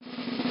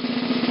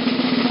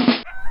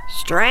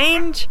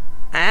Strange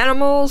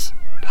Animals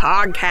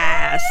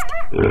Podcast.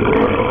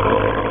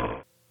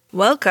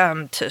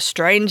 Welcome to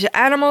Strange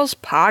Animals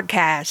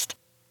Podcast.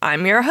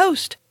 I'm your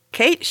host,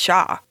 Kate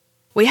Shaw.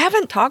 We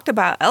haven't talked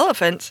about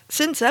elephants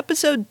since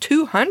episode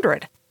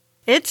 200.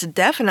 It's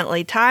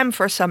definitely time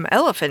for some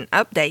elephant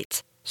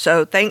updates,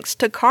 so thanks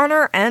to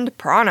Connor and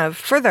Pranav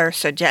for their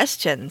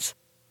suggestions.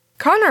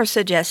 Connor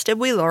suggested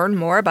we learn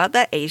more about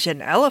the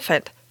Asian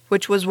elephant,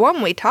 which was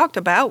one we talked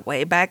about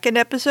way back in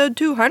episode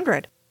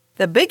 200.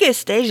 The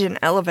biggest Asian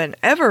elephant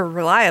ever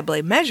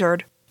reliably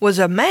measured was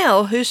a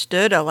male who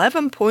stood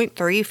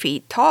 11.3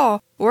 feet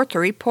tall, or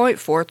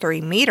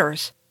 3.43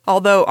 meters.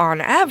 Although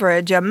on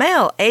average a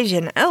male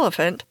Asian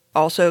elephant,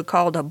 also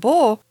called a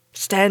bull,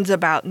 stands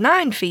about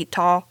 9 feet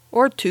tall,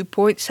 or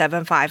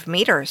 2.75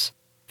 meters.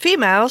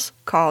 Females,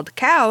 called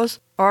cows,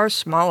 are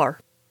smaller.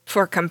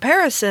 For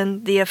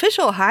comparison, the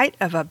official height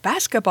of a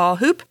basketball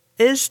hoop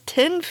is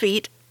 10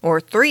 feet,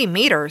 or 3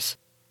 meters.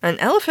 An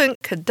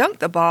elephant could dunk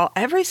the ball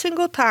every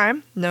single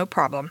time, no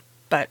problem.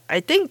 But I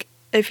think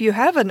if you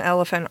have an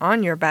elephant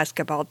on your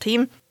basketball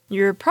team,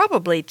 you're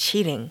probably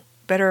cheating.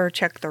 Better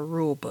check the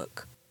rule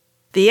book.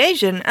 The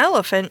Asian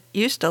elephant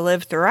used to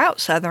live throughout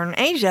southern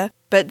Asia,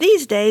 but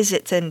these days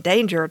it's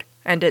endangered,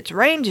 and its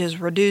range is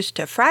reduced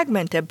to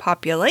fragmented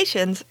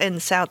populations in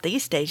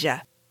Southeast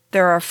Asia.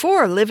 There are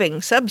 4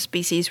 living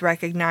subspecies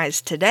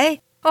recognized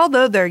today,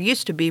 although there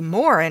used to be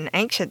more in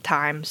ancient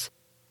times.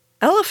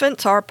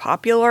 Elephants are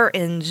popular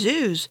in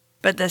zoos,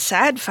 but the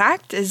sad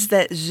fact is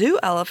that zoo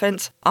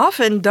elephants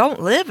often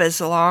don't live as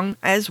long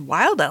as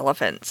wild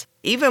elephants,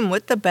 even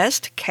with the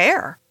best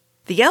care.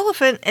 The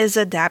elephant is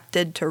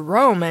adapted to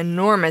roam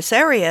enormous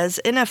areas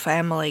in a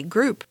family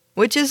group,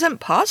 which isn't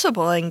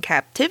possible in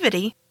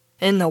captivity.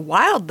 In the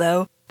wild,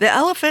 though, the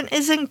elephant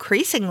is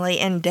increasingly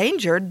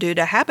endangered due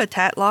to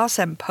habitat loss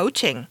and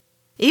poaching.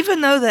 Even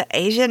though the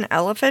Asian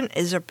elephant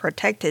is a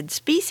protected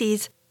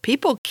species,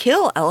 people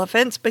kill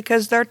elephants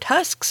because their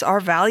tusks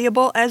are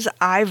valuable as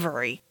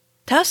ivory.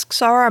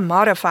 Tusks are a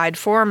modified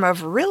form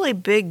of really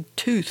big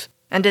tooth,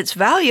 and it's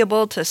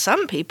valuable to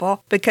some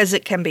people because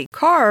it can be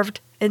carved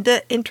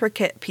into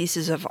intricate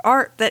pieces of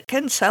art that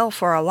can sell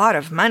for a lot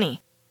of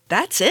money.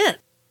 That's it.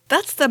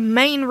 That's the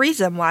main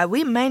reason why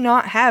we may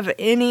not have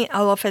any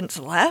elephants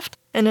left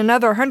in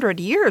another 100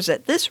 years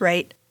at this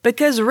rate,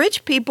 because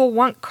rich people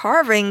want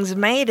carvings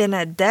made in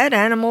a dead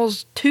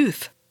animal's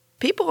tooth.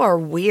 People are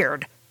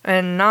weird.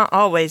 And not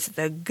always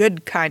the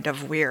good kind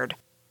of weird.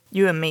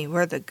 You and me,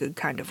 we're the good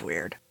kind of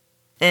weird.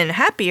 In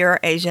happier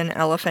Asian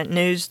elephant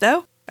news,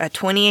 though, a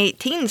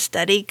 2018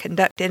 study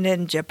conducted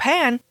in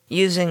Japan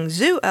using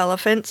zoo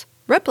elephants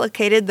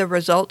replicated the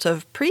results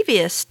of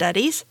previous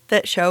studies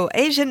that show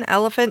Asian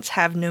elephants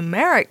have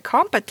numeric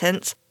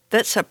competence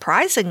that's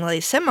surprisingly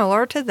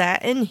similar to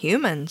that in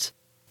humans.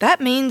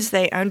 That means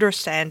they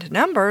understand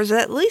numbers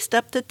at least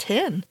up to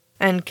 10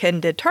 and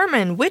can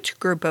determine which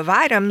group of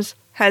items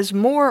has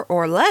more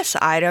or less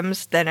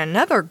items than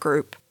another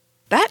group.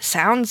 That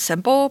sounds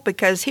simple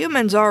because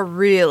humans are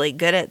really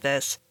good at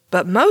this,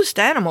 but most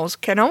animals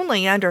can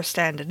only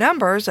understand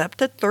numbers up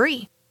to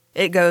 3.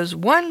 It goes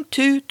 1,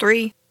 2,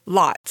 3,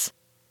 lots.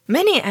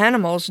 Many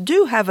animals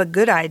do have a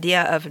good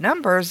idea of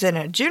numbers in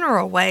a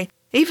general way,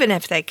 even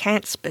if they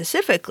can't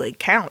specifically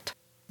count.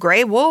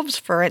 Gray wolves,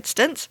 for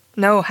instance,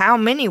 know how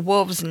many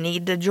wolves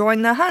need to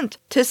join the hunt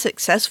to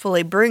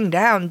successfully bring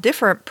down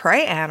different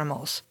prey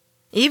animals.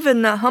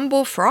 Even the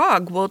humble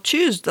frog will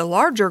choose the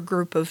larger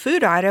group of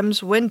food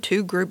items when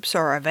 2 groups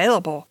are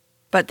available.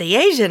 But the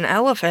Asian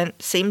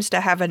elephant seems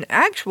to have an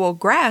actual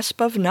grasp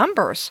of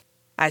numbers.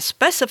 I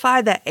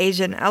specify the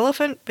Asian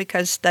elephant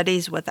because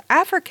studies with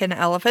African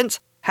elephants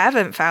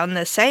haven't found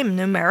the same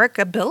numeric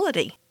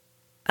ability.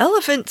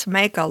 Elephants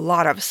make a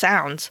lot of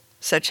sounds,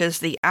 such as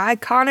the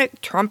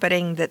iconic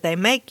trumpeting that they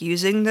make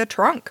using the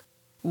trunk.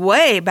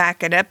 Way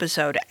back in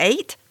episode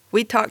 8,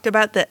 we talked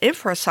about the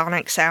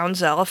infrasonic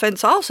sounds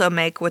elephants also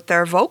make with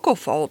their vocal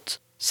folds,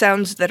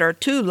 sounds that are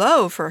too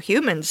low for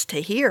humans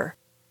to hear.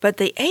 But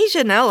the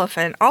Asian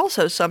elephant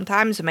also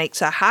sometimes makes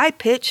a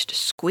high-pitched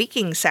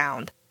squeaking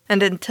sound,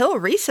 and until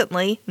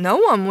recently, no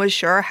one was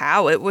sure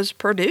how it was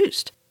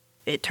produced.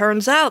 It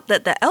turns out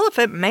that the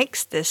elephant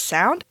makes this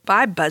sound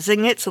by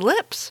buzzing its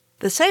lips,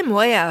 the same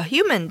way a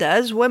human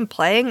does when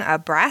playing a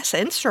brass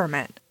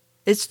instrument.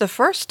 It's the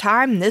first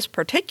time this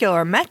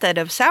particular method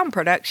of sound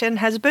production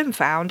has been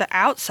found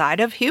outside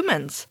of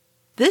humans.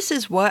 This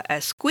is what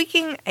a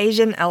squeaking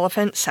Asian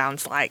elephant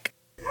sounds like.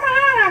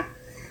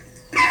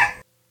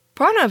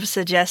 Pranav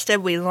suggested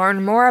we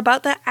learn more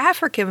about the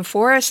African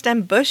forest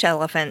and bush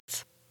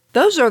elephants.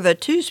 Those are the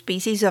 2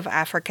 species of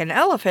African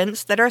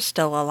elephants that are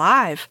still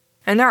alive,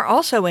 and they're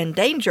also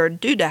endangered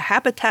due to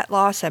habitat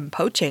loss and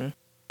poaching.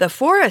 The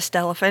forest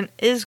elephant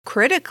is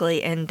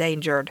critically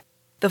endangered.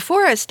 The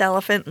forest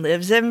elephant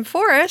lives in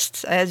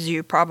forests, as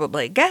you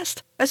probably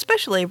guessed,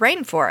 especially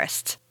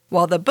rainforests,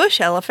 while the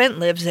bush elephant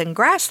lives in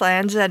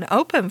grasslands and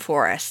open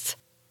forests.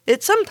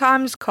 It's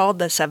sometimes called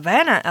the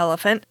savanna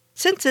elephant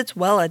since it's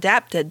well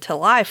adapted to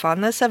life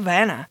on the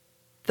savanna.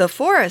 The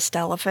forest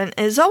elephant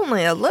is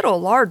only a little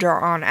larger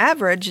on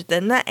average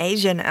than the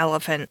Asian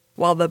elephant,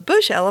 while the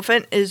bush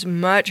elephant is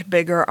much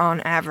bigger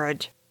on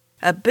average.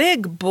 A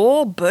big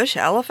bull bush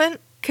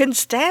elephant can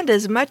stand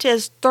as much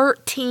as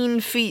 13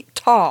 feet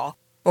tall,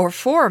 or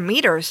 4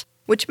 meters,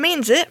 which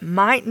means it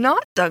might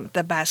not dunk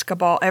the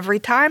basketball every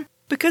time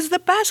because the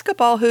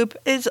basketball hoop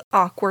is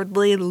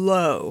awkwardly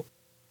low.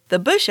 The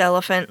bush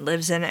elephant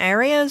lives in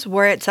areas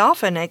where it's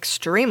often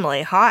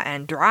extremely hot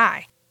and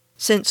dry.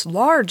 Since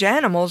large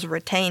animals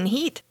retain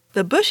heat,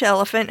 the bush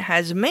elephant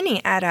has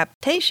many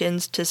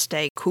adaptations to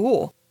stay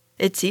cool.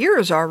 Its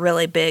ears are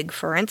really big,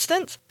 for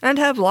instance, and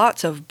have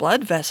lots of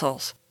blood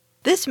vessels.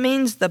 This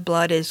means the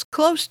blood is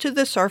close to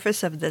the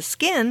surface of the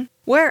skin,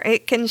 where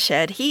it can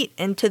shed heat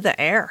into the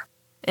air.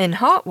 In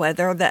hot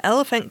weather, the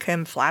elephant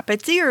can flap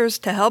its ears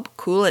to help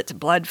cool its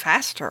blood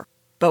faster.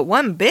 But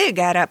one big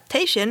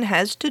adaptation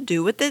has to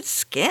do with its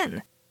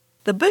skin.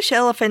 The bush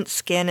elephant's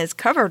skin is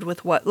covered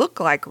with what look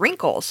like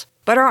wrinkles,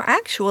 but are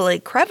actually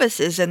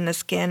crevices in the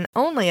skin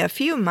only a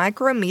few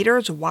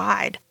micrometers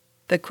wide.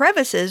 The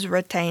crevices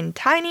retain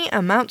tiny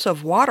amounts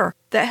of water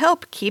that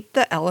help keep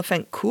the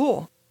elephant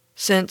cool.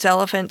 Since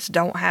elephants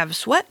don't have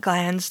sweat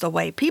glands the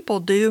way people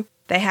do,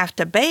 they have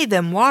to bathe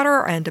in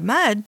water and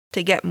mud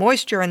to get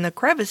moisture in the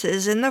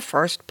crevices in the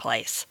first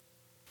place.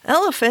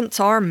 Elephants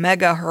are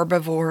mega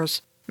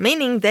herbivores,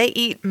 meaning they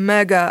eat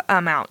mega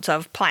amounts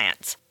of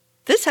plants.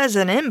 This has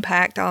an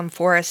impact on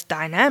forest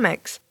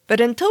dynamics, but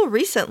until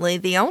recently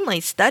the only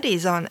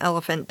studies on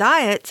elephant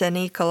diets and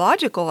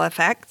ecological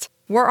effects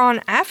were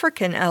on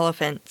African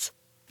elephants.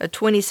 A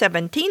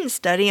 2017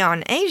 study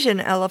on Asian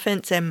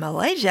elephants in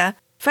Malaysia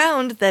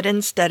found that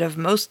instead of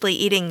mostly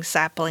eating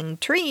sapling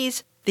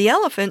trees, the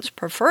elephants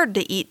preferred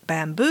to eat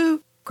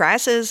bamboo,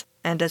 grasses,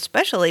 and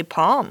especially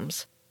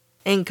palms.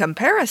 In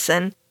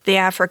comparison, the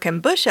African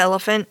bush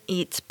elephant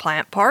eats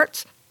plant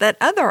parts that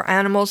other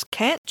animals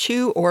can't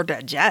chew or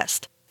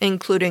digest,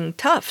 including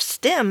tough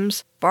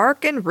stems,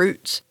 bark, and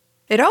roots.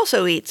 It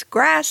also eats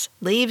grass,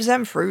 leaves,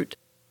 and fruit.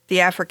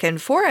 The African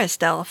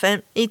forest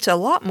elephant eats a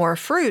lot more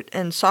fruit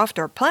and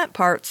softer plant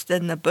parts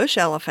than the bush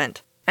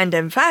elephant. And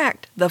in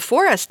fact, the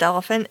forest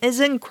elephant is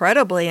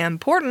incredibly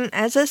important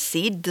as a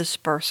seed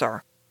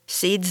disperser.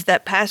 Seeds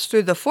that pass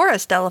through the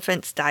forest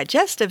elephant's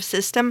digestive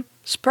system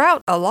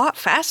sprout a lot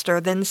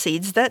faster than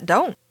seeds that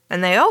don't,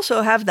 and they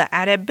also have the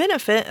added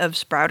benefit of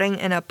sprouting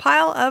in a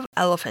pile of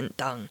elephant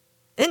dung.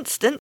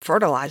 Instant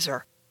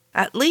fertilizer.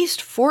 At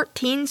least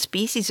 14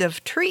 species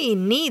of tree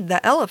need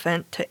the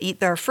elephant to eat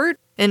their fruit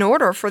in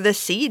order for the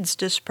seeds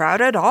to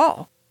sprout at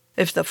all.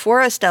 If the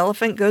forest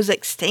elephant goes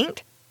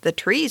extinct, the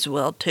trees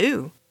will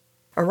too.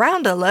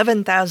 Around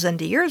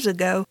 11,000 years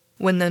ago,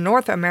 when the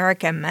North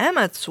American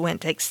mammoths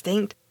went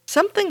extinct,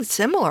 something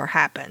similar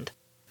happened.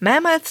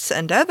 Mammoths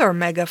and other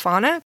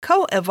megafauna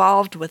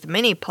co-evolved with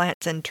many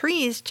plants and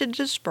trees to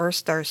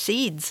disperse their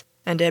seeds,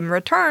 and in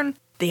return,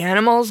 the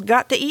animals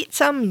got to eat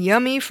some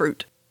yummy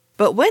fruit.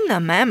 But when the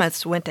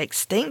mammoths went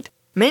extinct,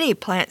 many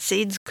plant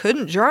seeds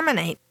couldn't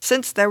germinate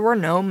since there were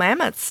no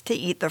mammoths to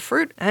eat the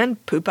fruit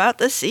and poop out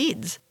the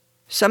seeds.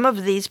 Some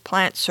of these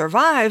plants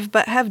survive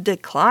but have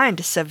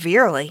declined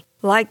severely,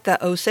 like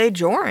the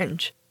osage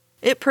orange.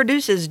 It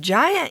produces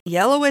giant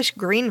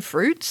yellowish-green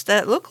fruits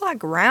that look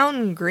like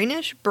round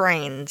greenish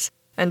brains,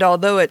 and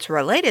although it's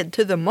related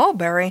to the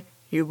mulberry,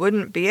 you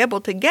wouldn't be able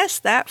to guess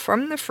that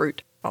from the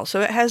fruit.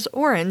 Also, it has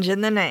orange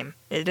in the name.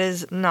 It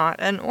is not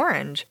an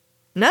orange.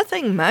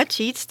 Nothing much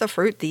eats the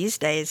fruit these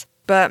days,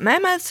 but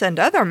mammoths and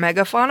other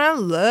megafauna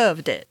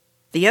loved it.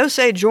 The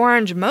osage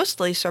orange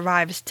mostly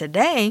survives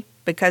today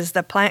because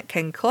the plant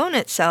can clone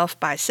itself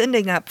by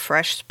sending up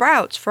fresh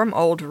sprouts from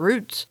old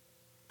roots.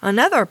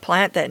 Another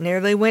plant that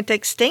nearly went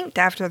extinct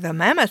after the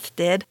mammoth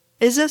did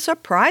is a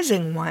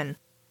surprising one.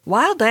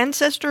 Wild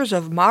ancestors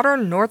of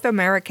modern North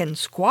American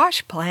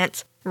squash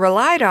plants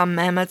relied on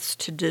mammoths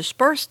to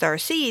disperse their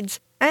seeds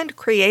and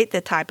create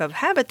the type of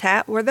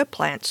habitat where the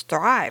plants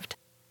thrived.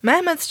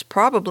 Mammoths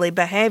probably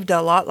behaved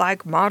a lot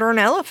like modern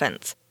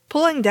elephants,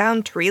 pulling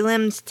down tree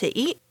limbs to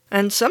eat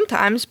and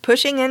sometimes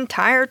pushing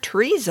entire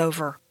trees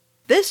over.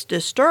 This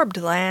disturbed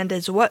land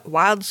is what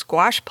wild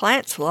squash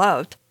plants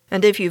loved,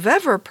 and if you've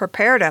ever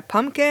prepared a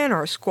pumpkin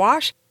or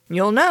squash,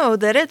 you'll know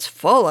that it's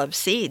full of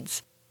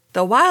seeds.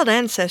 The wild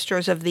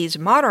ancestors of these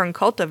modern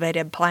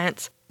cultivated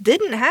plants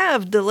didn't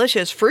have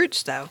delicious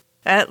fruits, though,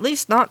 at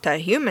least not to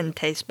human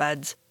taste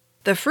buds.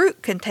 The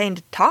fruit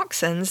contained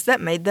toxins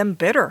that made them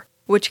bitter,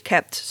 which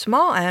kept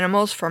small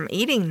animals from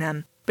eating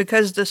them,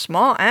 because the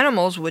small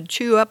animals would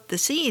chew up the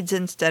seeds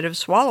instead of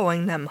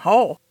swallowing them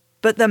whole.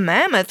 But the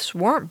mammoths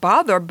weren't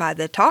bothered by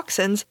the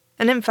toxins,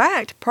 and in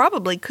fact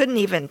probably couldn't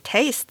even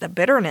taste the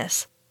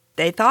bitterness.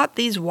 They thought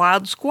these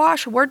wild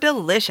squash were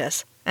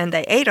delicious, and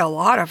they ate a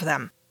lot of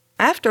them.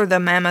 After the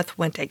mammoth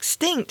went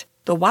extinct,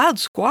 the wild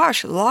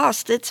squash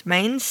lost its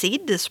main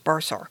seed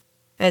disperser.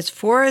 As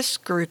forests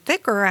grew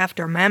thicker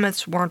after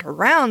mammoths weren't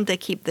around to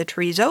keep the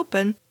trees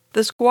open,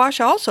 the squash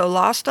also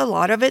lost a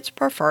lot of its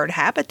preferred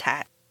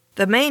habitat.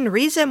 The main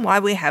reason why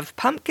we have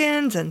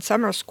pumpkins and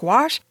summer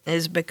squash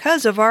is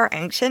because of our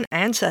ancient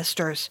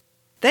ancestors.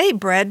 They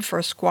bred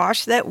for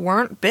squash that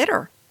weren't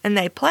bitter, and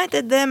they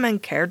planted them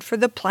and cared for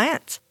the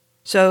plants.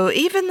 So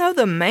even though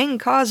the main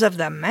cause of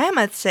the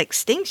mammoth's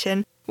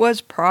extinction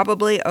was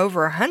probably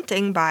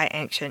overhunting by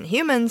ancient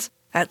humans,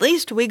 at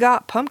least we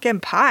got pumpkin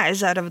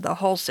pies out of the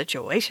whole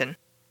situation.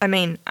 I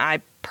mean,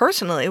 I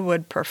personally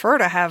would prefer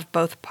to have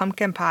both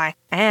pumpkin pie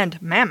and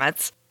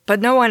mammoths,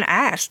 but no one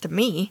asked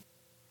me.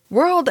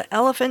 World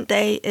Elephant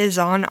Day is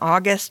on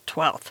August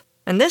 12th,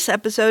 and this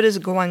episode is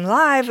going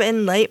live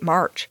in late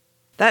March.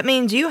 That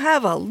means you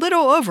have a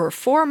little over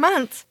 4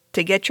 months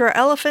to get your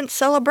elephant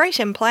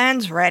celebration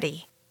plans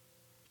ready.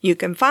 You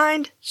can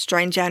find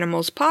Strange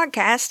Animals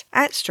Podcast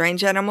at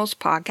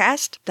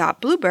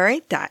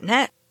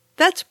strangeanimalspodcast.blueberry.net.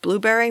 That's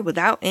blueberry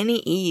without any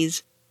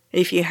E's.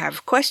 If you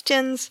have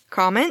questions,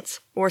 comments,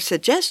 or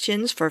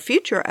suggestions for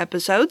future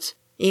episodes,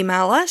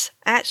 email us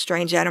at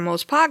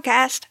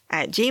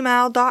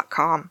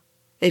strangeanimalspodcast@gmail.com.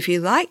 If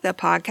you like the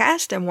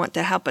podcast and want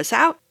to help us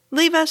out,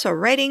 leave us a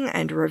rating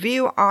and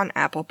review on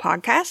Apple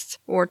Podcasts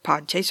or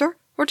Podchaser,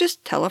 or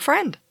just tell a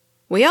friend.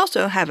 We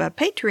also have a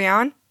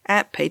Patreon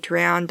at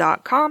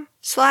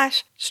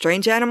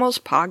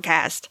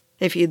patreon.com/strangeanimalspodcast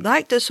if you'd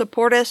like to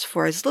support us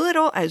for as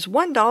little as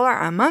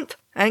 $1 a month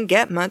and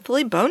get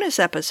monthly bonus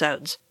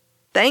episodes.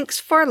 Thanks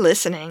for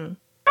listening.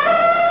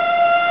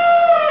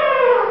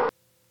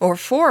 Or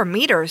 4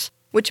 meters,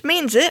 which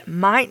means it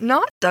might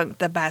not dunk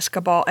the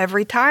basketball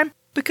every time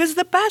because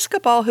the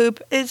basketball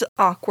hoop is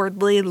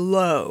awkwardly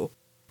low.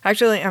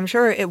 Actually, I'm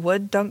sure it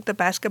would dunk the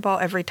basketball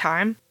every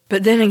time,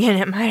 but then again,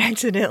 it might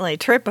accidentally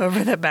trip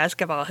over the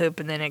basketball hoop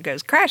and then it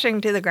goes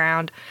crashing to the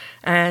ground,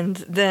 and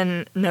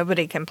then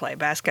nobody can play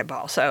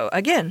basketball. So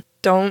again,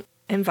 don't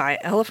invite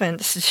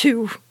elephants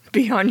to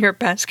be on your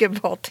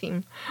basketball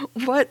team.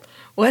 What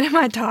am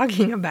I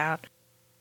talking about?